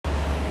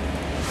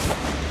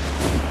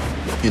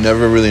You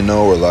never really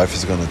know where life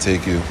is going to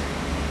take you.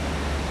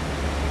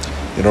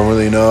 You don't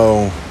really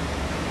know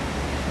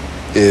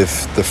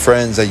if the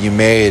friends that you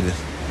made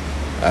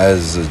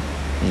as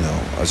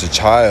a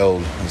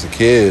child, as a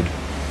kid,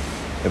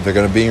 if they're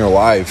going to be in your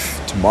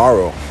life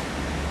tomorrow.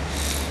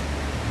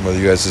 Whether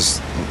you guys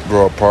just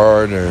grow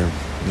apart, or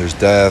there's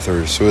death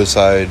or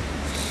suicide,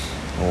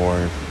 or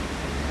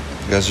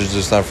you guys are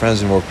just not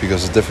friends anymore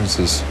because of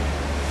differences.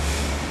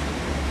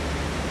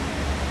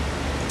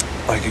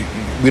 Like,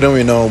 we don't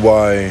even know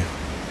why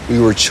we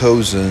were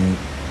chosen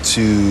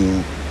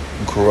to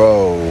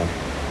grow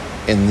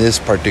in this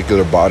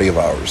particular body of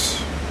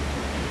ours.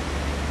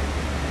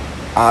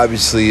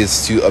 Obviously,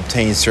 it's to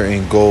obtain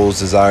certain goals,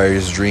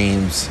 desires,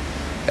 dreams,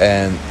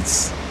 and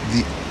it's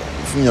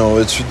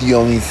the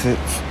only thing.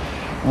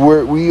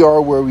 Where we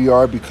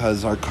are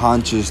because our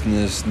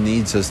consciousness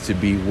needs us to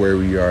be where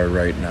we are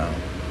right now.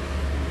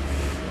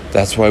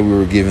 That's why we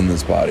were given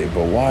this body.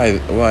 But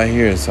why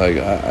here? It's like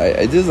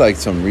I did like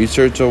some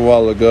research a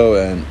while ago,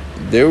 and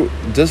there,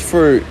 just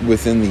for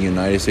within the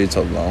United States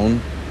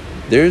alone,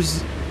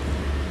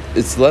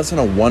 it's less than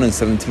a 1 in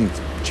 17th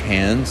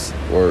chance,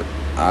 or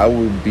I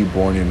would be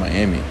born in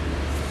Miami.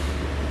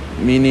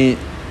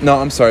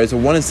 It's a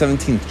 1 in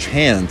 17th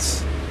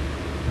chance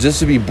just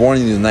to be born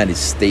in the United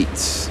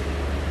States.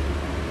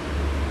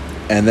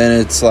 And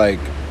then it's like,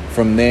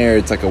 from there,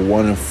 it's like a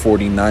 1 in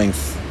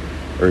 49th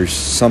or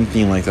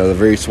something like that, a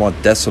very small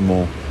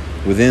decimal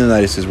within the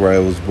United States, where I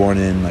was born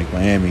in, like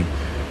Miami,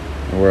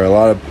 where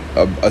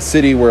a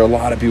city where a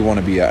lot of people want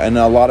to be at. And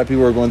a lot of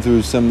people are going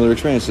through similar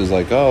experiences,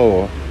 like,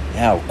 oh,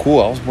 yeah,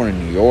 cool, I was born in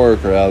New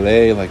York or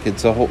LA. Like,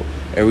 it's a whole,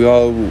 and we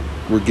all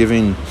were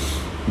giving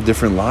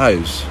different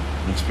lives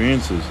and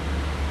experiences.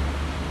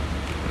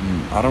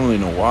 And I don't really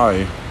know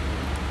why.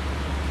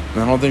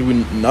 And I don't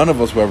think none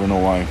of us will ever know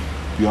why,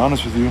 to be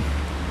honest with you.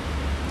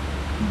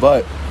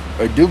 But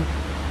I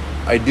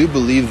do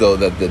believe, though,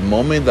 that the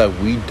moment that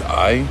we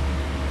die,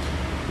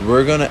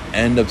 we're going to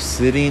end up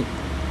sitting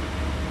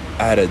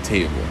at a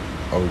table,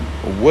 a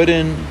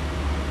wooden,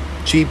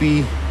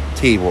 cheapy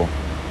table,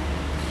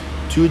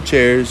 2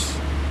 chairs,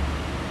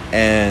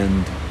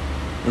 and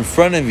in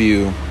front of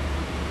you,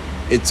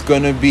 it's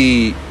going to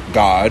be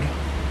God,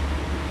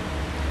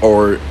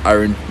 or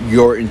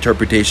your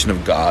interpretation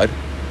of God.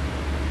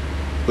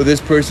 But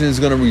this person is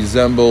going to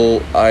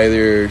resemble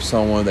either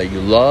someone that you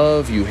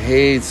love, you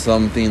hate,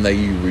 something that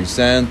you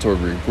resent or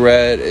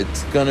regret.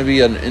 It's going to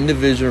be an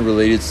individual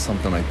related to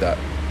something like that.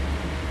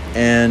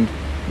 And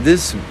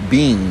this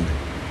being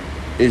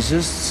is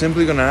just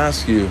simply going to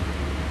ask you,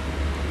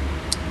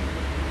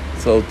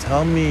 so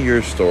tell me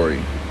your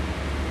story.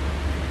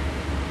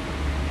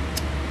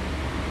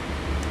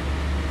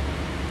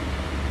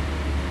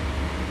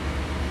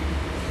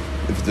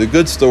 If it's a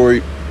good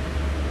story,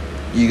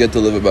 you get to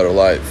live a better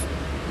life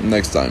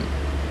next time.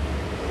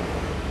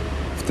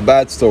 If it's a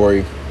bad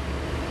story,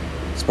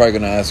 it's probably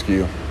going to ask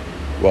you,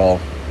 well,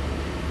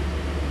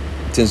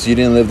 since you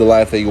didn't live the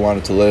life that you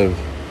wanted to live,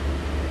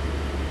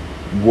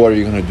 what are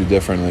you going to do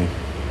differently?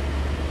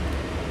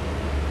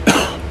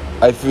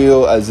 I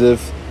feel as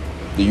if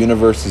the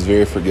universe is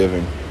very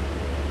forgiving.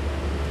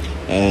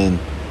 And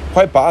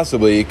quite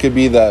possibly, it could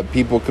be that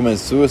people commit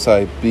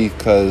suicide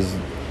because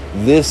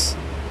this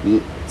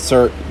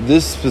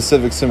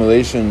specific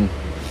simulation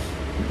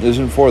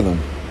isn't for them.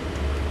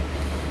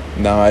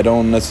 Now, I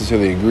don't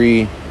necessarily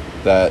agree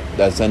that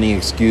that's any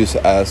excuse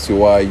as to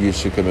why you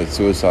should commit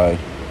suicide.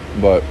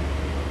 But,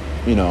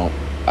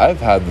 I've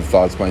had the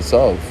thoughts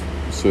myself,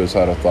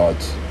 suicidal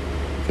thoughts.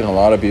 I think a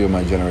lot of people in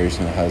my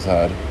generation has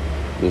had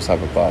those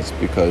type of thoughts,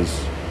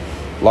 because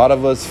a lot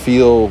of us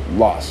feel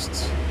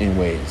lost in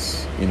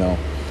ways,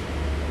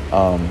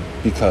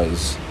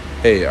 because,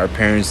 hey, our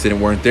parents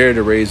weren't there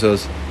to raise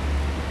us.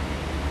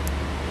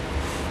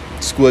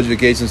 School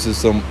education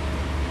system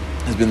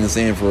has been the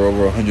same for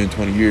over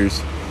 120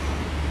 years.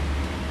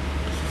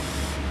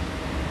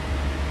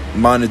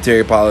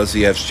 Monetary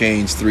policy has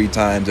changed 3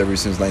 times ever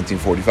since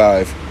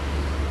 1945.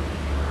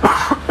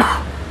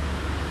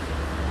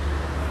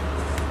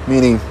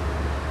 Meaning,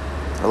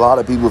 a lot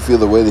of people feel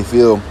the way they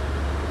feel,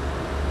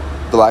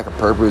 the lack of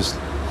purpose.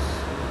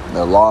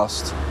 They're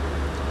lost.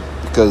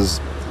 Because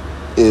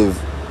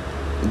if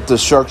the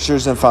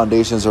structures and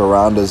foundations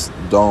around us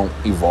don't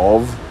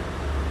evolve,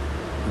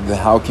 then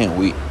how can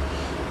we?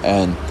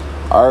 And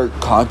our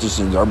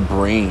consciousness, our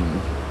brain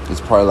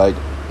is probably like,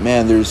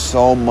 man, there's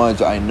so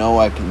much I know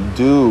I can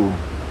do,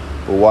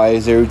 but why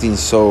is everything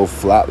so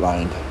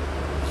flatlined?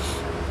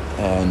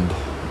 And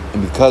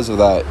because of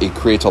that, it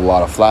creates a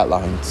lot of flat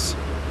lines.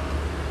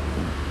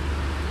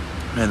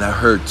 And that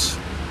hurts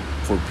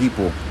for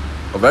people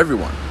of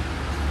everyone.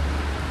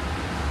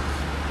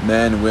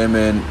 Men,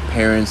 women,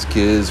 parents,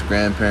 kids,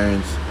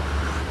 grandparents,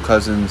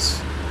 cousins,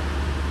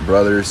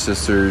 brothers,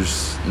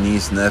 sisters,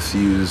 niece,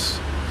 nephews,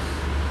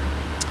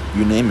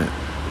 you name it.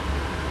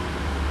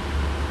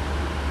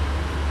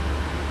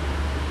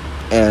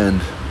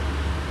 And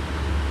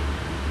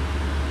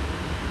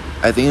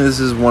I think this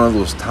is one of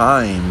those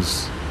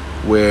times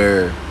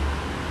where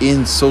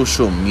in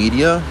social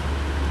media,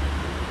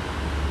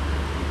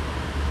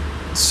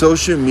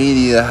 social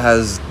media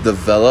has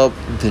developed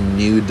the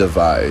new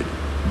divide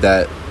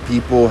that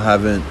people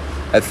haven't.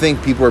 I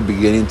think people are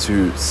beginning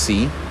to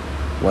see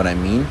what I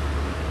mean.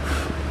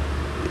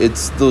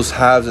 It's those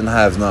haves and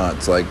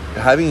have-nots. Like,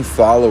 having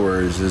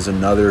followers is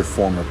another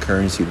form of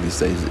currency these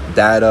days.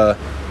 Data,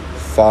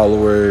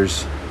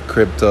 followers,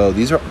 crypto,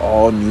 these are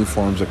all new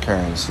forms of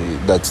currency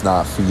that's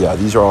not fiat.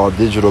 These are all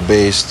digital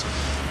based,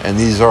 and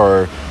these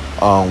are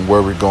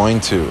where we're going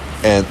to.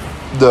 And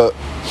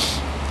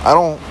I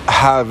don't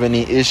have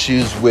any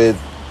issues with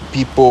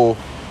people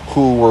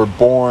who were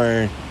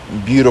born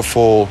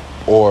beautiful,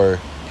 or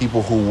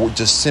people who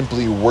just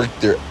simply work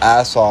their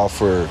ass off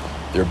for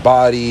their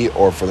body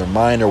or for their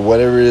mind or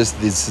whatever it is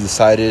they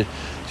decided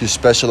to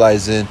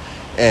specialize in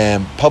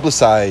and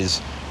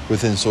publicize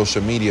within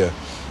social media.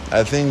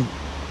 I think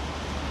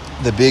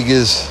the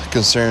biggest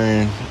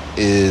concern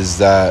is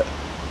that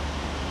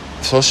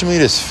social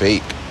media is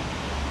fake.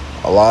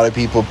 A lot of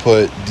people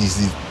put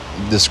these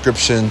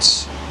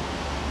descriptions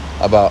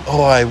about,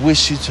 oh, I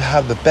wish you to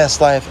have the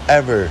best life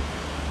ever.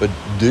 But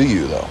do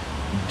you, though?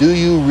 Do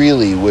you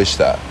really wish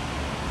that?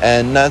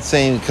 And not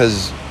saying,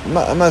 because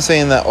I'm not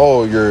saying that,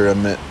 oh, you're a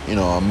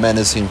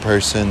menacing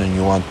person and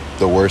you want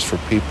the worst for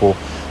people.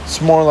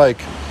 It's more like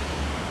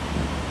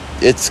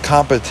it's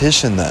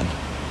competition then,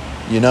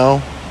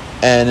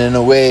 And in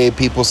a way,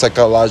 people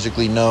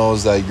psychologically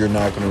knows that you're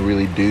not going to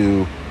really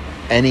do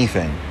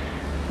anything.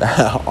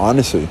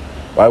 Honestly,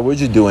 why would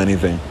you do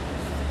anything?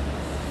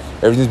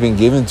 Everything's been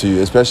given to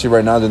you, especially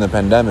right now during the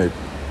pandemic.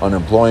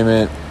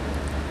 Unemployment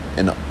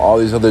and all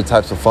these other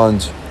types of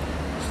funds.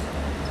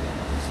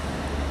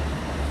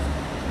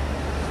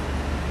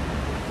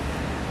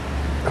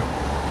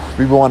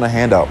 People want a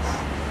handout.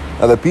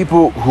 Now, the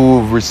people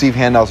who receive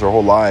handouts their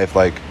whole life,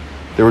 like,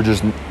 they were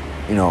just,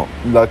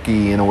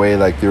 lucky in a way,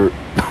 like they were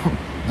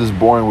just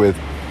born with,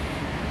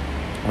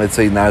 let's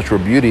say, natural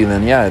beauty,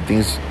 then yeah,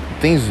 things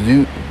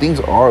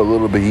are a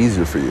little bit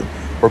easier for you.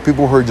 Or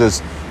people who are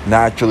just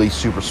naturally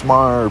super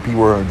smart, or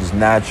people who are just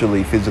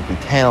naturally physically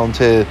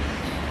talented,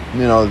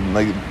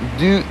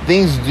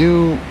 things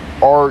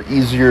are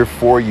easier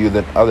for you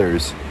than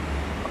others.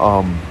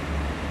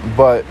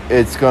 But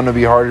it's going to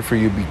be harder for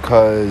you,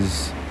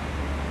 because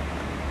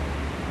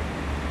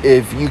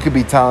if you could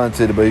be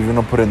talented, but if you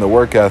don't put in the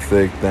work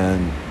ethic,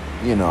 then,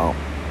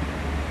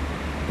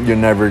 you're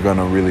never going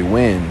to really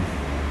win.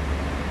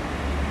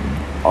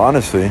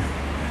 Honestly.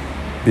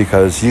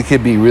 Because you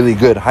could be really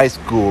good high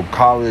school,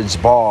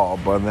 college ball,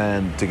 but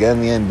then to get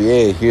in the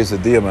NBA, here's the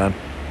deal, man.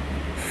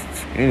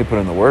 You need to put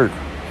in the work.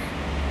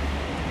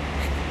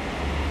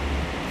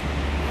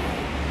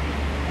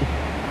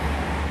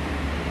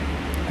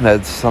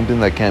 That's something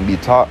that can't be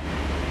taught.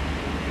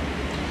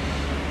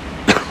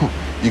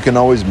 You can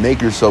always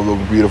make yourself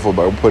look beautiful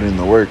by putting in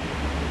the work.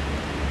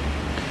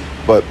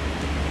 But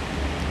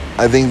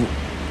I think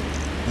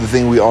the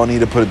thing we all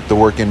need to put the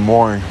work in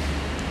more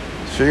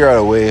is figure out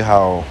a way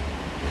how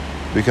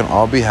we can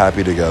all be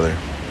happy together.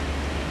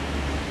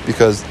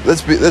 Because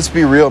let's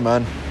be real,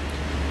 man.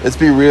 Let's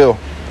be real.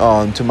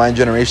 To my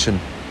generation,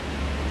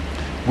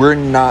 we're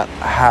not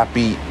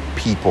happy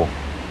people.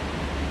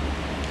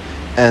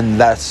 And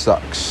that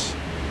sucks.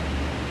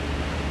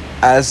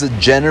 As a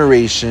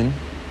generation,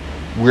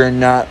 we're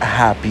not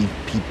happy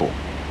people.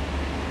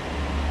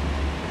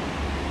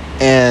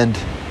 And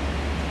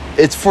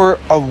it's for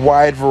a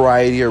wide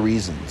variety of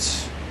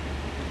reasons.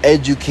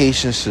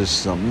 Education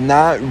system,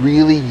 not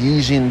really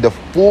using the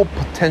full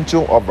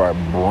potential of our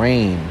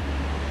brain.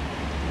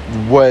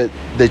 What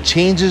the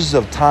changes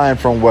of time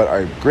from what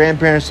our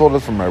grandparents told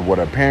us, from what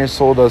our parents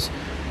told us,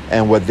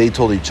 and what they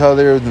told each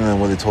other, and then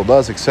what they told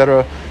us,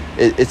 etc.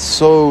 It's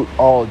so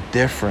all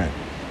different.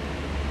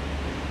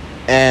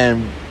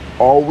 And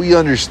all we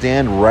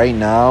understand right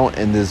now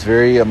in this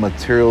very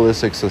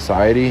materialistic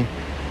society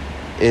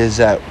is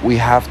that we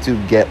have to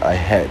get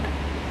ahead.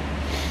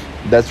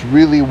 That's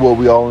really what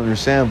we all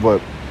understand.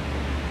 But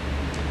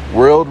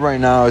world right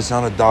now is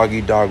not a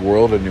dog-eat-dog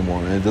world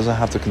anymore, and it doesn't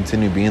have to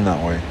continue being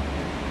that way.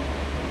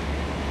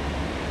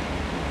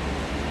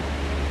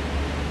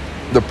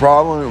 The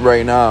problem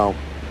right now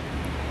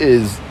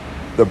is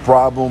the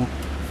problem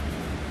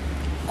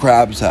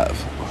crabs have.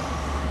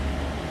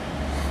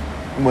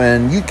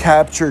 When you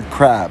capture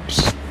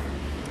crabs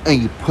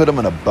and you put them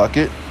in a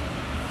bucket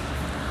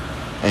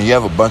and you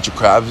have a bunch of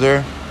crabs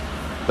there,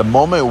 the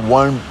moment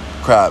one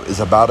crab is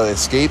about to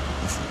escape,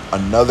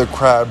 another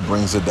crab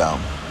brings it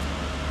down.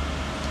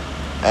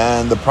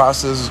 And the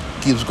process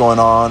keeps going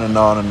on and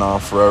on and on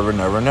forever,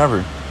 never,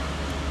 never.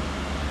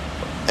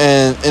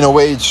 And in a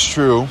way, it's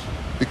true,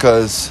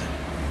 because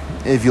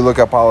if you look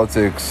at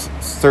politics,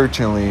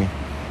 certainly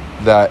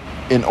that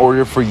in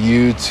order for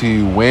you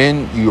to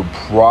win, you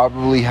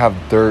probably have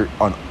dirt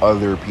on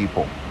other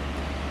people.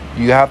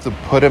 You have to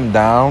put them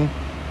down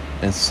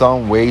in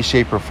some way,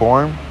 shape, or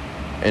form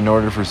in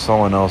order for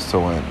someone else to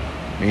win.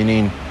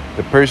 Meaning,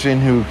 the person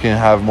who can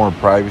have more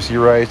privacy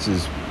rights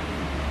is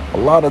a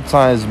lot of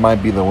times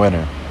might be the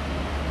winner.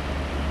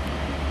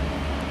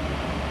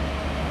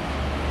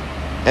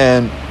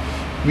 And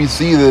we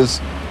see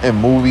this in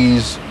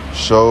movies,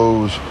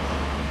 shows,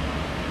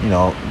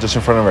 just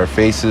in front of our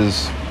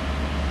faces.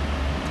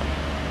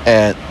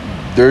 And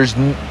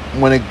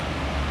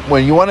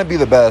when you want to be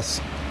the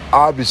best,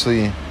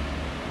 obviously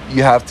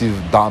you have to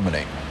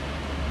dominate.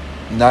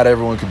 Not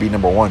everyone could be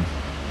number one.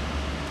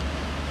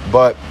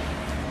 But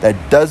that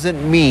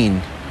doesn't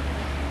mean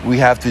we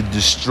have to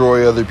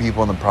destroy other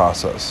people in the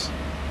process.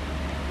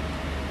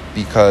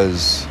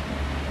 Because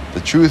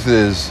the truth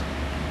is,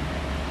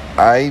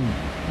 I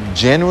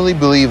genuinely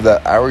believe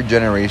that our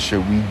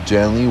generation, we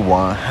genuinely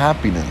want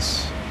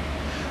happiness.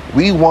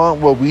 We want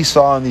what we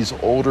saw in these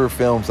older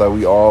films that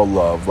we all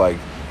love. Like,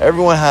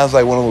 everyone has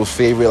like one of those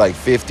favorite like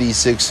 50s,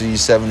 60s,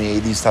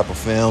 70s, 80s type of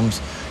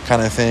films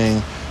kind of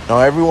thing. Now,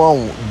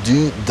 everyone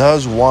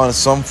does want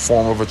some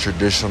form of a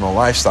traditional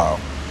lifestyle.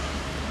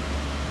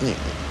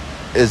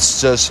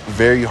 It's just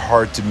very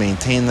hard to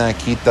maintain that,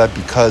 keep that,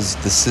 because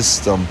the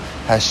system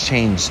has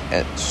changed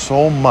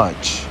so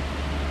much.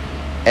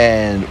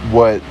 And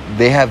what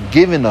they have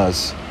given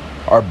us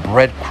are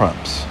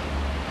breadcrumbs.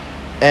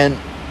 And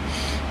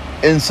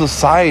in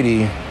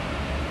societies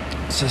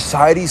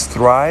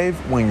thrive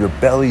when your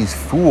belly's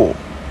full.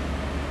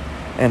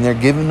 And they're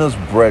giving us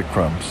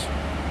breadcrumbs.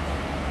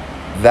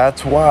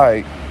 That's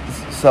why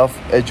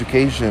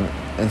self-education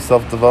and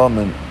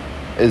self-development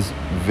is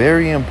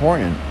very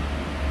important.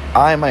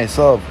 I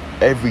myself,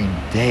 every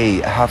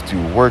day, have to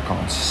work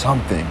on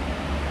something.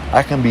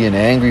 I can be an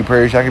angry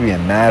person, I can be a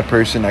mad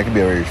person, I can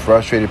be a very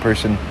frustrated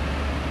person,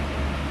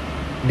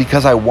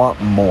 because I want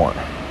more.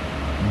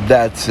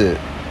 That's it.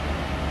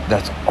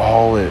 That's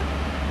all it.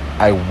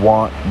 I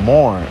want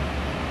more.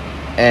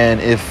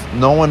 And if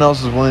no one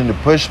else is willing to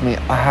push me,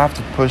 I have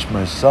to push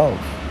myself.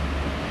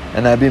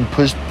 And I've been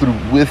pushed through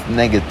with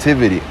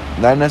negativity.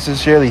 Not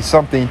necessarily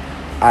something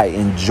I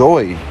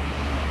enjoy,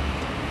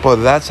 but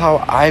that's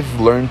how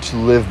I've learned to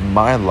live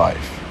my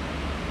life.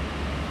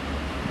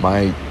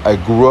 I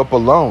grew up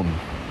alone.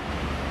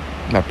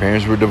 My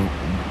parents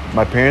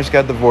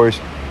got divorced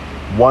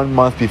 1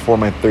 month before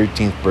my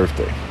 13th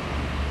birthday.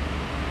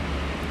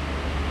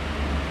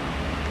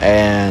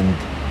 And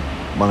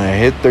when I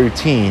hit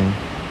 13,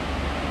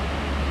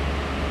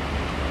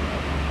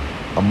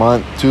 a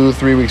month,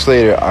 2-3 weeks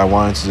later, I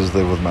wanted to just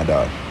live with my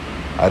dad.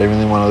 I didn't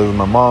really want to live with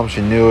my mom. She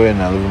knew it,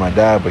 and I lived with my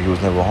dad, but he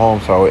was never home,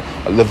 so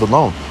I lived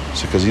alone.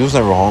 So because he was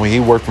never home, he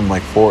worked from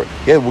like 4.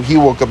 Yeah, he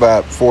woke up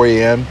at 4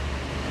 a.m.,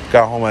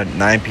 got home at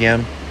 9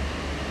 p.m.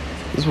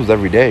 This was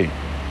every day.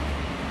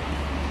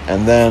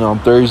 And then on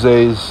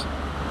Thursdays,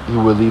 he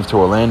would leave to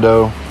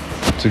Orlando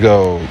to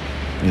go,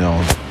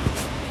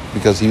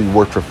 because he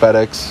worked for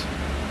FedEx.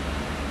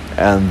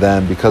 And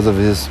then because of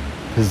his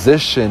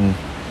position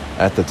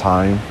at the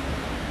time,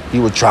 he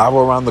would travel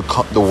around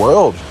the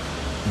world,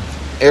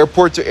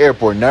 airport to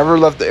airport. Never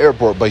left the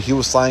airport, but he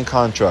was signing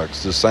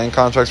contracts. Just signing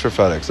contracts for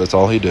FedEx. That's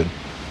all he did.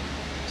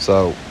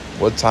 So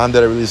what time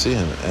did I really see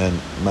him? And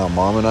my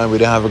mom and I, we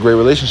didn't have a great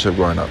relationship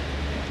growing up.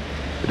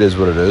 It is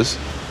what it is.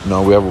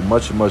 We have a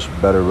much, much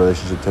better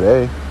relationship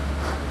today.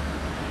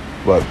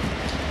 But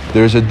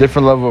there's a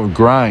different level of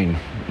grind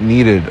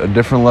needed, a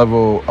different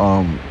level,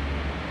 a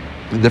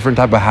different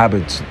type of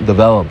habits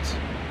developed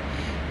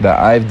that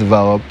I've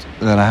developed,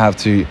 and then I have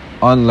to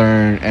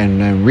unlearn and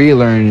then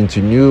relearn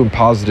into new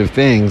positive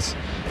things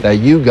that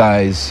you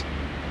guys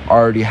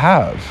already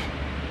have,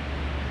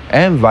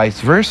 and vice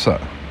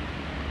versa.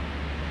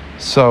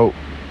 So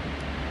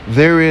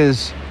there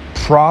is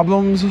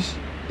problems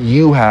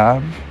you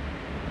have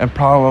and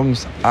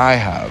problems I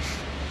have.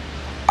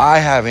 I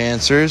have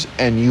answers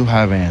and you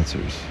have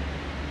answers.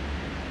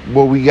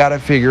 What we got to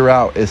figure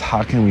out is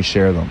how can we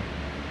share them?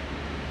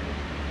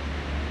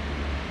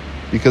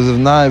 Because if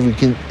not,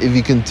 if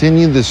you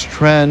continue this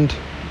trend,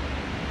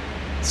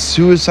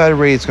 suicide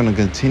rate is going to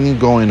continue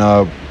going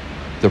up.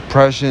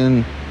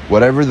 Depression,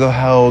 whatever the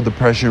hell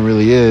depression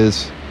really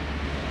is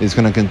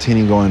going to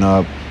continue going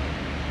up.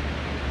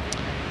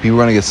 People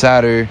are going to get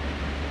sadder.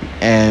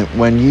 And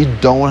when you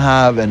don't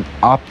have an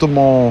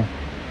optimal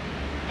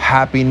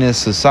happiness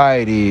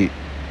society,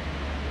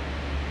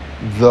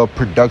 the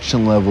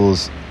production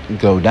levels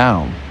go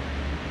down.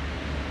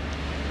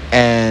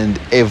 And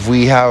if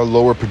we have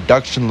lower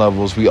production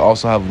levels, we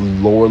also have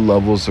lower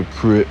levels of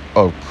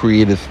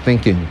creative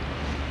thinking,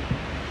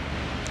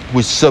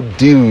 which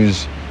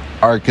subdues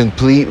our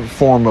complete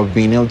form of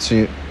being able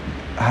to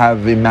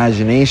have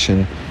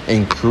imagination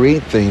and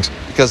create things,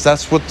 because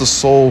that's what the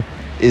soul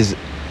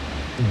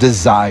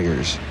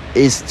desires,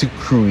 is to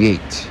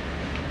create.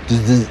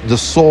 The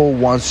soul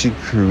wants to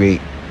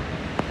create.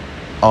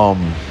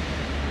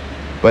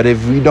 But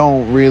if we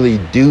don't really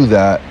do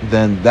that,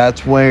 then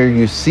that's where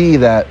you see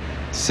that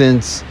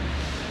since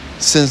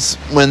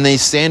when they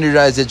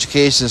standardize the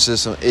education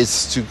system,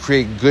 it's to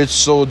create good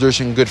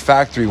soldiers and good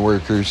factory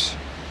workers.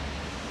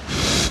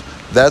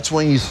 That's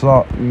when you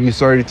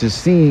started to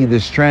see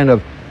this trend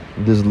of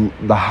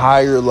the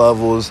higher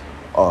levels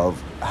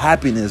of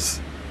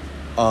happiness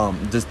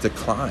just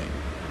decline.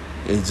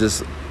 It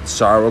just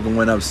sorrow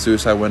went up,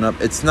 suicide went up.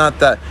 It's not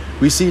that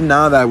we see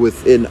now that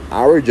within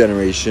our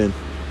generation,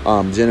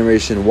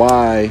 Generation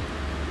Y,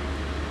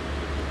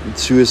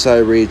 suicide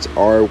rates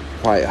are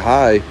quite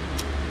high.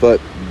 But,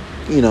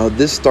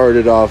 this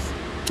started off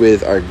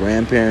with our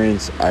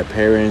grandparents, our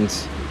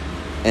parents,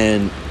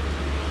 and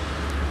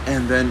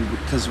then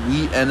because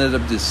we ended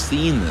up just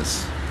seeing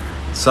this.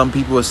 Some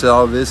people would say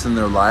all this in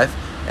their life,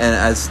 and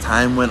as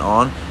time went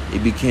on,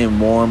 it became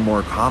more and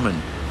more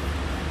common.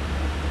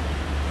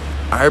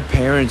 Our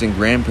parents and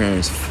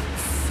grandparents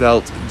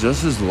felt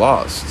just as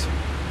lost,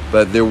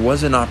 but there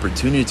was an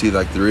opportunity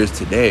like there is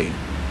today.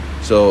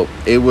 So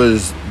it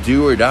was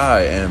do or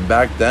die, and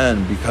back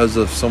then, because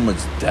of so much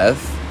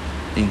death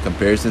in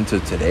comparison to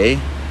today,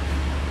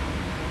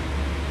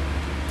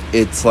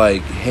 it's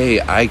like,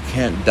 hey, I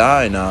can't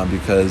die now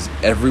because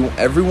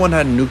everyone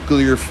had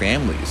nuclear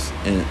families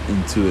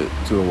into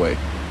a way.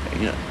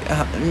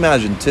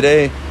 Imagine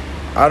today.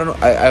 I don't know.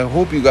 I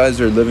hope you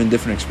guys are living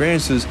different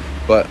experiences,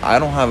 but I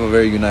don't have a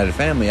very united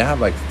family. I have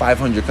like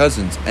 500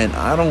 cousins, and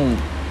I don't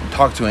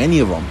talk to any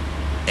of them,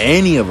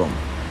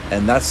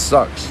 and that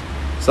sucks.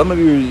 Some of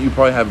you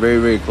probably have very,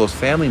 very close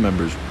family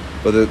members,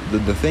 but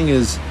the thing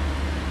is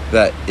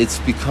that it's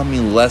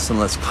becoming less and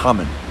less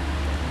common.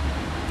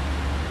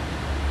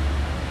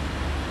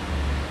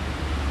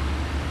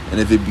 And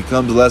if it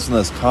becomes less and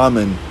less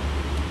common,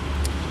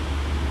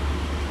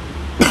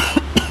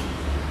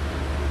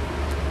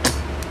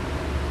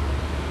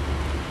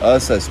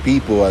 us as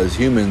people, as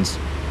humans,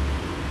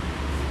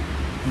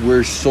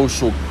 we're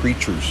social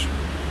creatures.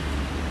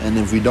 And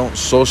if we don't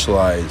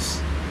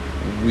socialize,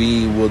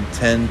 we will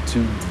tend to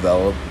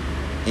develop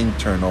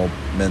internal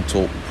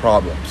mental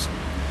problems.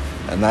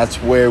 And that's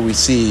where we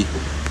see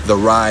the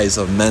rise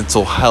of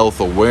mental health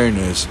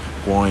awareness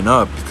going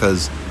up,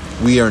 because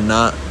we are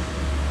not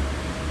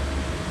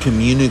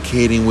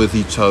communicating with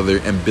each other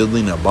and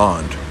building a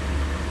bond.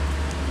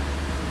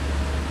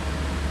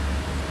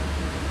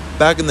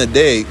 Back in the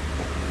day,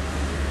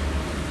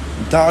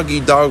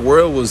 dog-eat-dog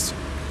world was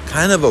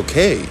kind of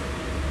okay,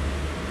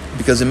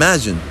 because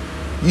imagine,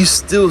 you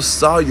still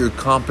saw your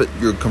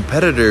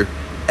competitor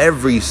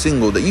every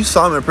single day. You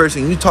saw him in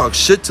person, you talk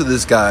shit to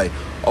this guy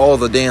all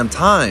the damn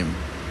time.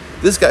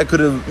 This guy could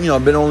have,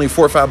 been only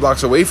 4 or 5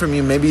 blocks away from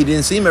you. Maybe you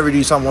didn't see him every day,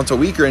 you saw him once a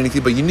week or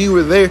anything, but you knew you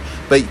were there.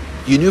 But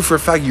you knew for a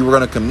fact you were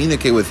going to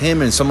communicate with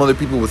him and some other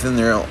people within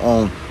their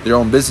own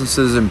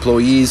businesses,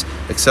 employees,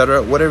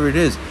 etc., whatever it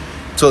is.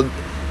 So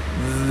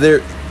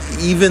there,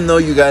 even though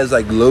you guys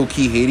like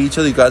low-key hate each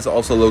other, you guys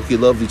also low-key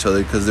loved each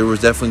other, because there was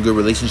definitely good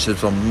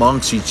relationships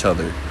amongst each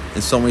other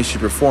in some way,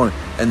 shape, or form.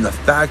 And the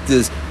fact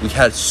is, we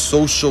had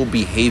social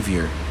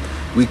behavior.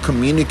 We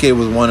communicate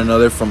with one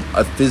another from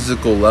a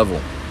physical level.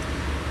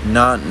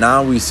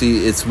 Now we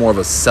see it's more of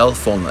a cell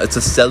phone. It's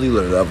a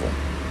cellular level.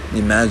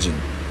 Imagine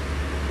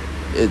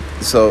it.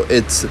 So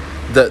it's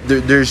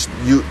there's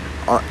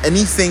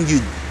anything you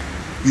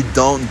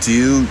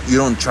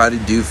don't try to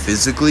do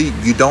physically,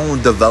 you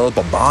don't develop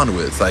a bond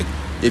with. Like,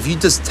 if you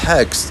just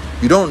text,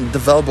 you don't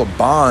develop a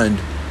bond.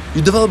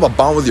 You develop a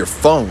bond with your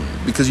phone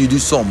because you do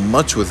so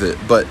much with it,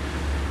 but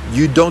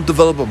you don't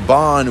develop a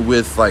bond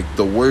with like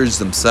the words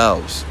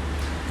themselves.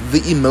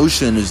 The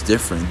emotion is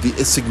different.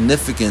 The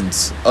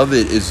significance of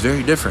it is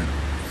very different.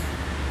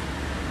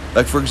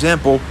 Like, for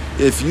example,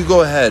 if you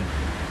go ahead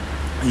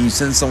and you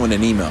send someone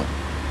an email,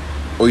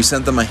 or you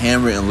send them a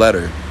handwritten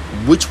letter,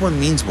 which one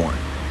means more?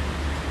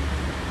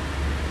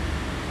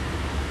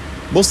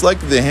 Most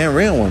likely the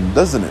handwritten one,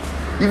 doesn't it?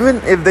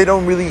 Even if they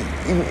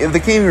if they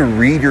can't even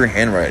read your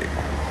handwriting,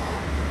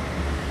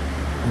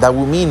 that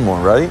will mean more,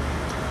 right?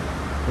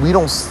 We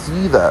don't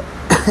see that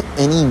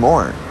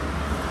anymore.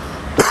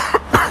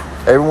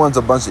 Everyone's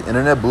a bunch of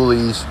internet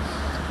bullies,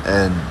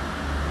 and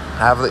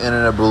half of the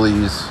internet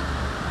bullies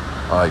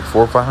are like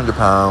 400 or 500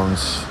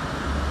 pounds,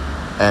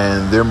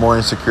 and they're more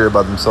insecure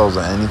about themselves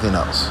than anything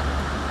else.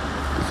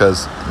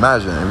 Because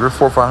imagine, if you're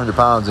 400 or 500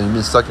 pounds and you've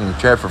been stuck in your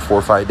chair for 4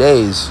 or 5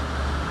 days,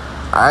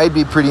 I'd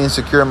be pretty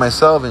insecure in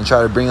myself and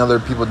try to bring other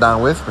people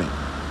down with me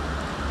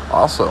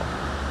also.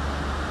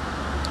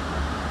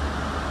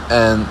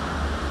 And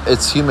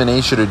it's human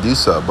nature to do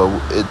so, but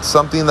it's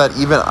something that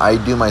even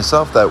I do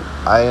myself, that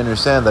I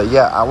understand that,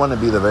 yeah, I want to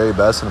be the very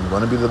best, and I'm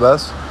going to be the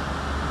best.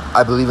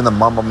 I believe in the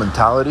Mamba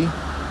mentality.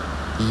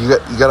 You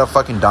gotta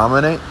fucking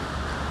dominate,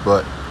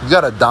 but you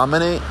gotta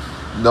dominate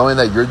knowing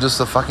that you're just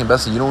the fucking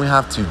best, and you don't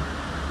have to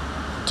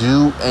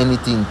do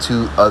anything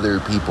to other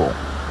people.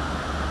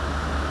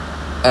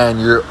 And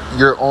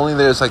you're only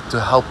there to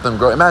help them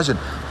grow. Imagine,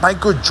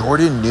 Michael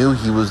Jordan knew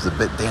he was the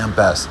damn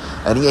best,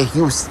 and yet he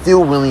was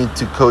still willing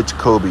to coach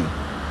Kobe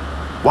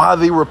while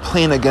they were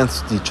playing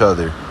against each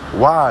other.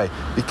 Why?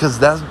 Because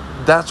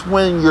that's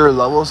when your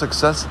level of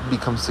success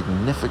becomes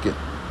significant.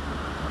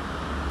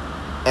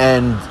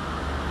 And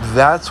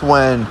that's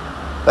when,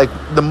 like,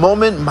 the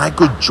moment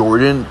Michael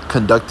Jordan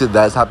conducted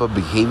that type of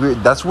behavior,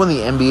 that's when the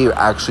NBA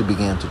actually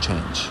began to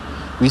change.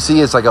 We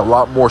see it's like a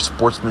lot more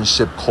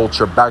sportsmanship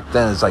culture. Back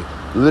then, it's like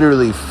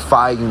literally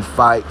fight,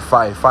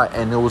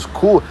 and it was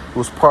cool. It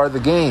was part of the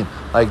game.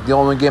 Like, the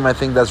only game I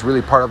think that's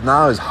really part of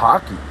now is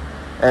hockey.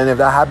 And if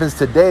that happens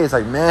today, it's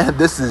like, man,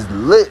 this is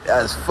lit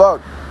as fuck,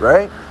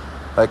 right?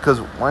 Like, because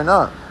why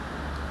not?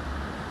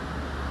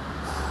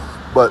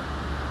 But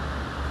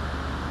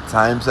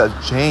times have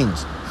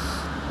changed.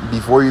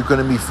 Before, you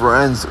couldn't be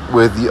friends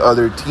with the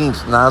other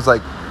teams. Now it's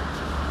like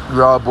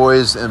we're all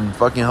boys and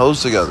fucking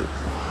hoes together.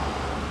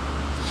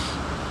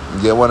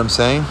 You get what I'm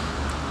saying?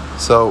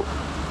 So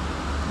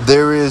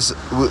there is,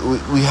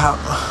 we have,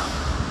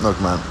 look,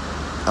 man,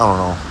 I don't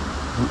know.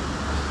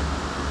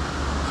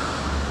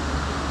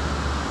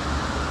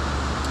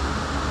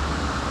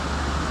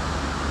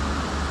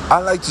 I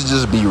like to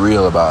just be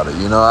real about it.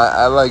 You know,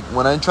 I like,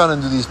 when I'm trying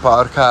to do these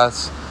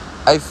podcasts,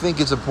 I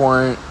think it's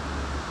important,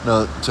 you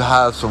know, to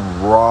have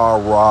some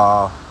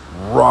raw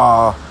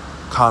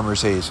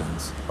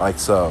conversations. Like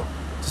so.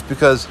 Just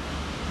because,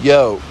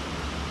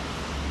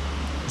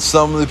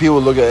 some of the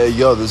people look at it,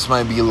 this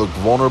might be look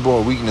vulnerable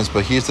or weakness,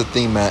 but here's the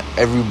thing, man.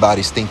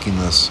 Everybody's thinking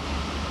this.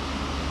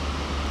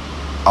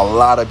 A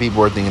lot of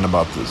people are thinking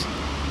about this.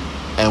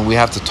 And we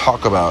have to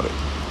talk about it.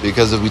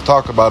 Because if we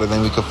talk about it,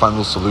 then we can find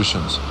those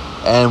solutions.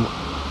 And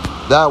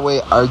that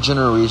way, our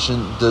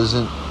generation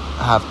doesn't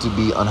have to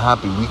be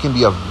unhappy. We can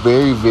be a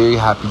very, very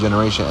happy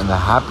generation. And the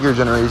happier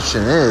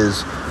generation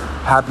is,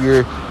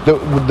 happier.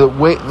 The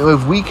way,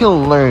 if we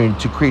can learn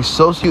to create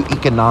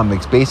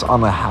socioeconomics based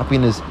on a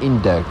happiness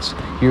index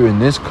here in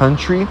this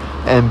country,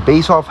 and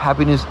based off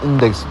happiness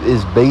index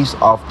is based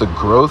off the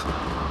growth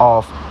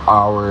of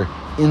our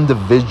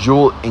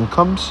individual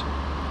incomes,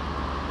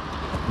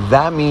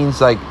 that means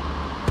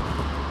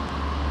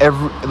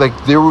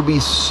there will be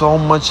so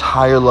much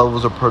higher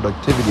levels of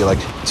productivity. Like,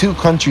 two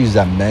countries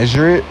that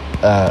measure it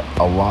a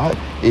lot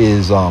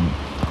is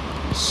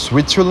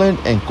Switzerland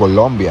and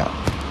Colombia.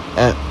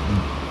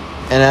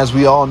 And as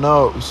we all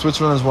know,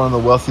 Switzerland is one of the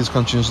wealthiest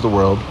countries in the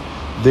world.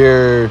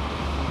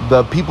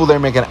 The people there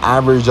make an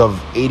average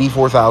of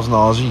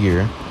 $84,000 a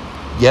year.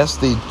 Yes,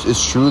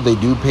 it's true, they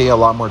do pay a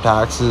lot more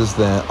taxes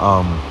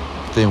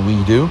than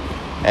we do,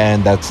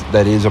 and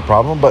that is a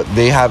problem. But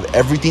they have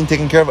everything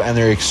taken care of, and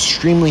they're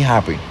extremely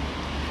happy.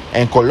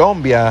 And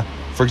Colombia,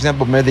 for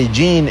example,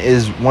 Medellin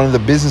is one of the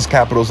business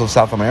capitals of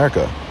South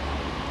America.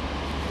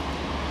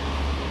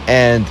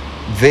 And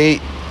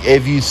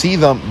if you see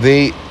them,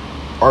 they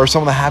are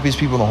some of the happiest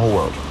people in the whole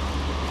world.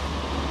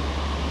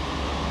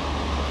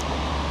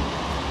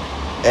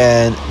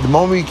 And the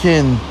moment we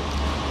can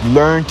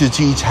learn to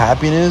teach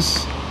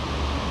happiness,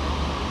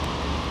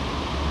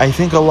 I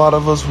think a lot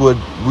of us would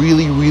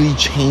really, really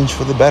change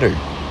for the better,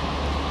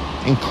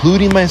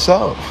 including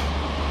myself.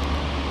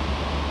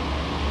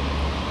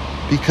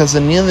 Because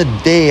at the end of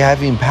the day,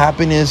 having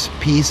happiness,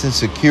 peace, and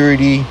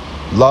security,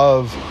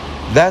 love,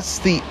 that's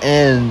the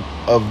end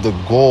of the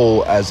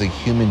goal as a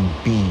human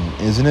being,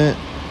 isn't it?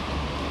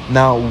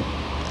 Now,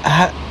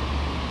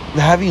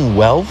 having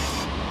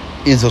wealth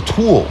is a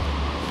tool.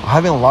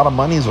 Having a lot of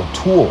money is a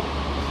tool.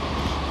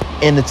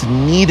 And it's a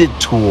needed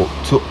tool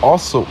to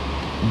also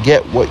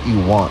get what you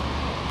want.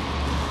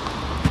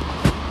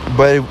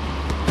 But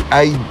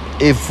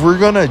if we're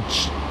going to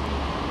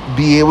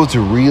be able to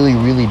really,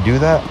 really do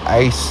that,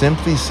 I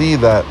simply see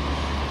that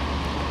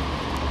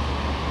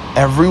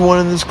everyone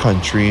in this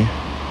country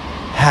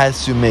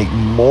has to make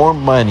more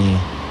money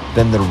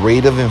than the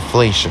rate of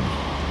inflation,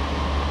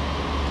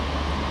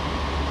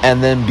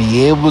 and then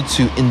be able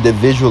to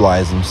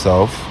individualize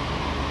himself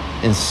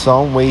in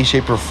some way,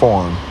 shape, or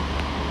form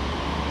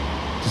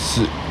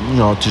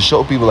to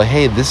show people like,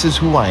 hey, this is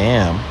who I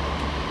am,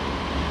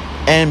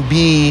 and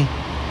be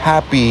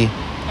happy,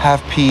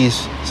 have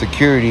peace,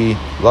 security,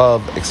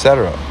 love,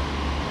 etc.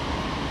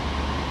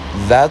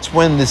 That's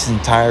when this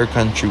entire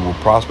country will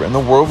prosper and the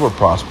world will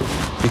prosper,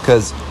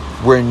 because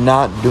we're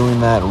not doing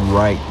that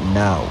right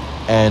now.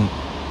 And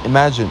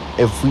imagine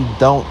if we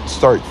don't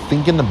start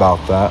thinking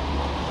about that,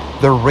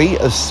 the rate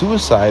of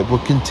suicide will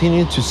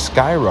continue to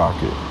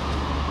skyrocket.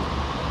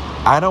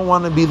 I don't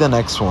want to be the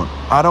next one.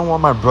 I don't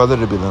want my brother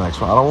to be the next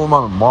one. I don't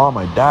want my mom,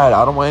 my dad.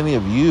 I don't want any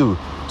of you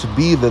to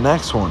be the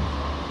next one.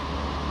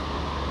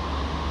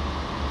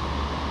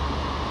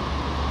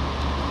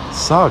 It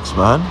sucks,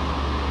 man.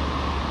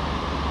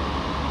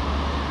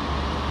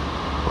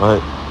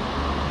 But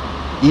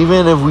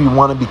even if we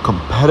want to be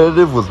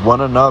competitive with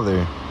one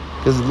another,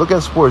 because look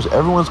at sports,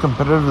 everyone's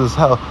competitive as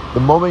hell. The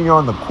moment you're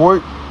on the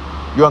court,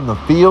 you're on the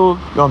field,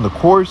 you're on the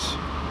course,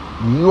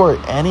 you are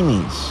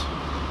enemies.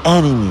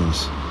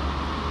 Enemies.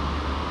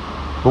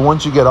 But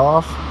once you get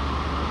off,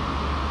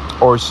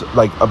 or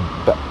like a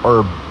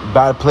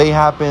bad play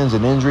happens,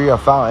 an injury, a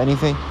foul,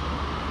 anything,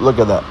 look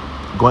at that.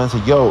 Go and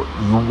say, yo,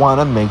 you want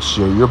to make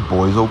sure your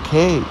boy's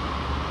okay.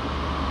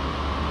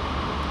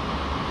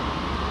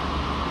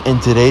 In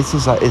today's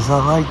society, it's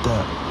not like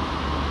that.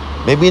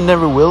 Maybe it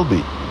never will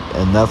be,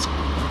 and that's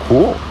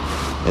cool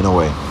in a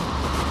way.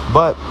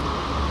 But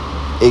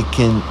it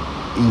can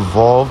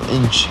evolve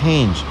and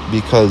change,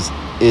 because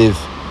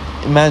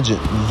imagine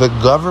the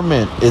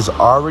government is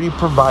already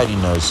providing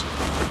us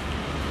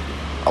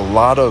a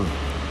lot of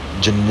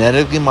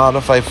genetically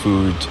modified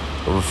foods,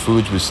 or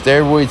foods with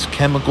steroids,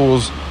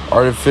 chemicals,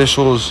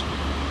 artificials,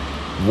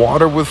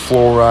 water with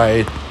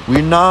fluoride.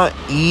 We're not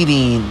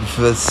eating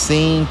the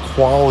same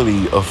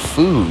quality of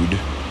food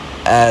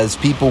as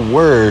people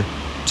were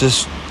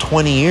just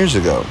 20 years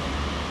ago.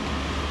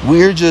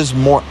 We're just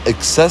more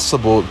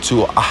accessible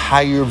to a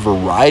higher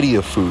variety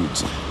of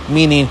foods.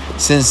 Meaning,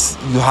 since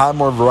you have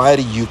more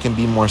variety, you can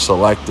be more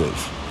selective.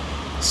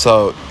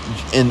 So,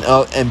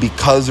 and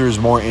because there's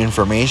more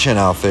information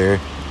out there,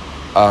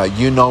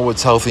 you know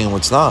what's healthy and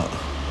what's not.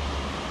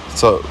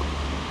 So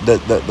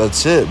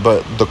that's it.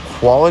 But the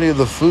quality of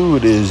the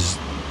food is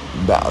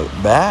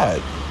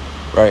bad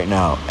right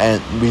now,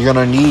 and we're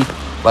gonna need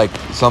like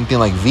something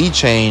like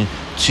VChain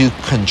to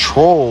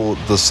control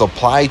the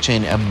supply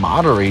chain and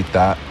moderate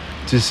that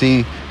to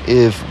see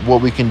if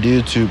what we can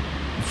do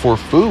for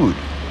food.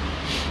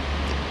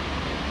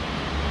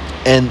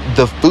 And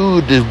the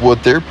food is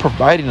what they're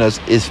providing us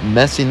is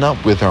messing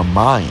up with our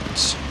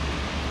minds.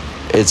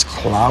 It's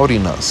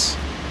clouding us.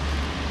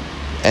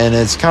 And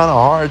it's kind of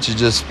hard to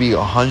just be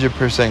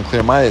 100%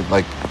 clear-minded.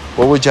 Like,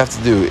 what would you have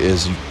to do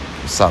is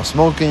stop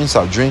smoking,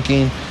 stop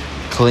drinking,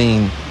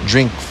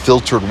 drink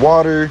filtered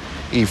water,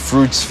 eat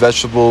fruits,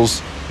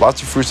 vegetables,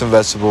 lots of fruits and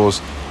vegetables,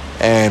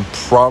 and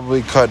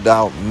probably cut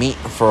out meat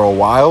for a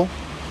while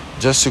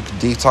just to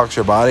detox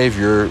your body. If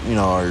you're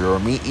a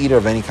meat eater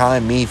of any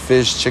kind, meat,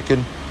 fish,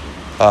 chicken,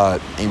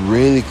 and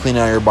really clean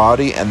out your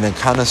body, and then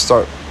kind of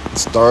start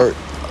a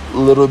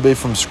little bit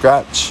from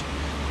scratch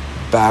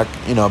back,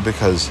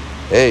 because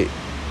hey,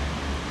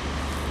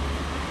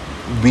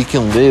 we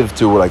can live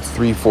to like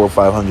 300, 400,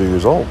 500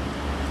 years old.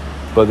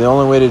 But the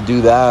only way to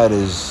do that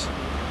is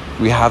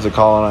we have to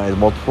colonize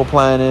multiple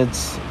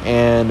planets,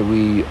 and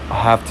we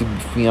have to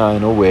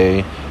find a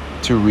way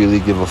to really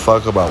give a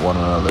fuck about one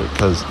another.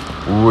 Because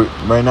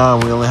right now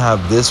we only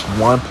have this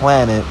one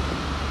planet,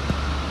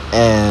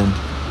 and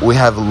we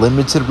have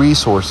limited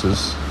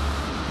resources,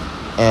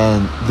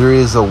 and there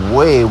is a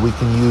way we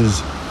can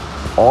use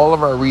all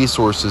of our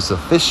resources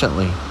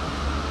efficiently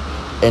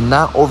and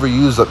not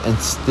overuse them and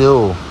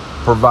still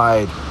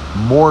provide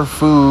more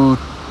food,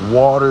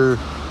 water,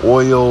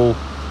 oil,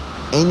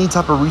 any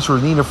type of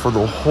resource needed for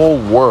the whole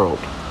world.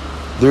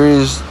 There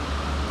is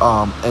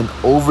an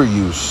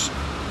overuse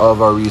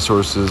of our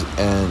resources,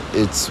 and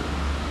it's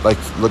like,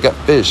 look at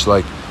fish.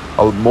 Like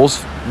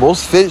most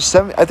fish,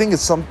 I think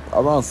it's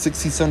around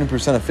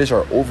 60-70% of fish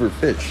are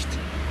overfished.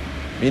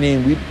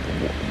 Meaning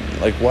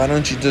why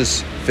don't you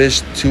just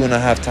fish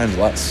 2.5 times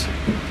less,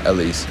 at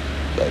least?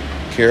 Like,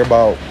 care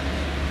about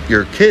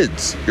your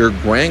kids, your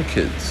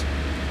grandkids.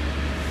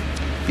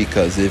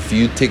 Because if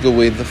you take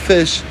away the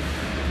fish,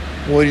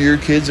 what your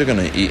kids are going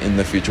to eat in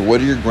the future?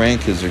 What are your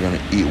grandkids are going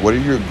to eat? What are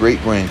your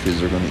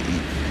great-grandkids are going to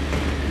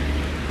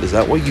eat? Is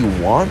that what you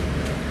want?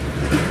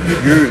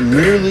 You're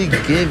literally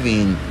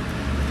giving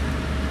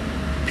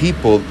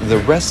people the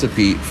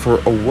recipe for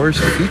a worse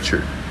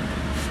future.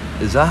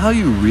 Is that how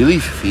you really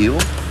feel?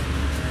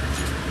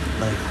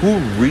 Like, who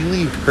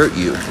really hurt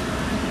you?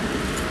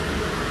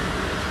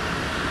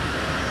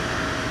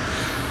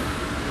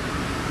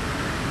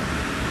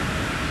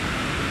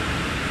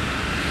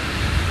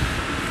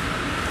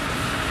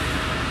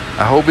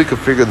 I hope we could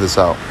figure this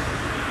out,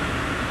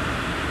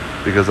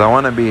 because I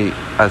want to be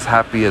as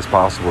happy as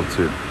possible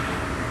too.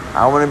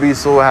 I want to be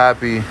so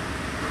happy.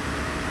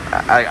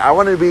 I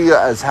want to be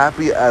as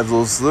happy as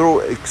those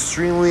little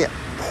extremely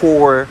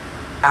poor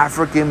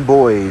African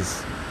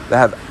boys that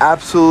have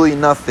absolutely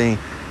nothing,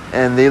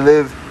 and they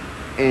live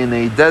in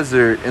a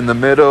desert in the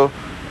middle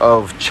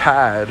of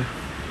Chad,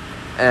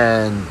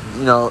 and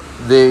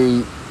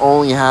they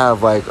only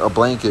have like a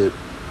blanket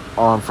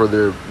on for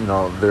their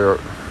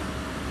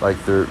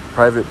their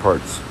private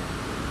parts,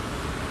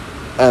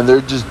 and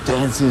they're just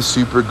dancing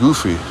super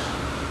goofy.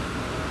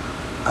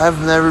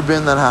 I've never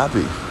been that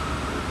happy.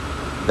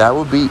 That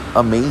would be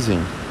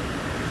amazing.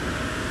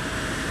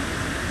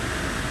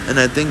 And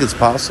I think it's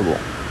possible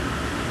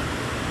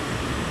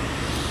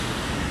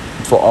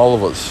for all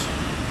of us.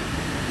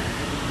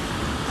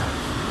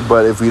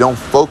 But if we don't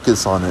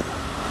focus on it,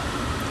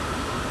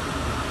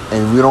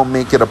 and we don't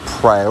make it a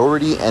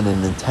priority and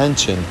an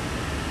intention,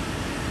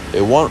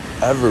 it won't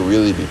ever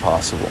really be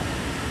possible.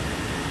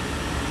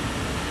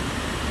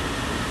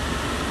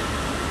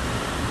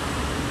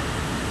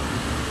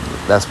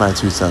 That's my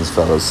 2 cents,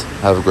 fellas.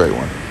 Have a great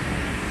one.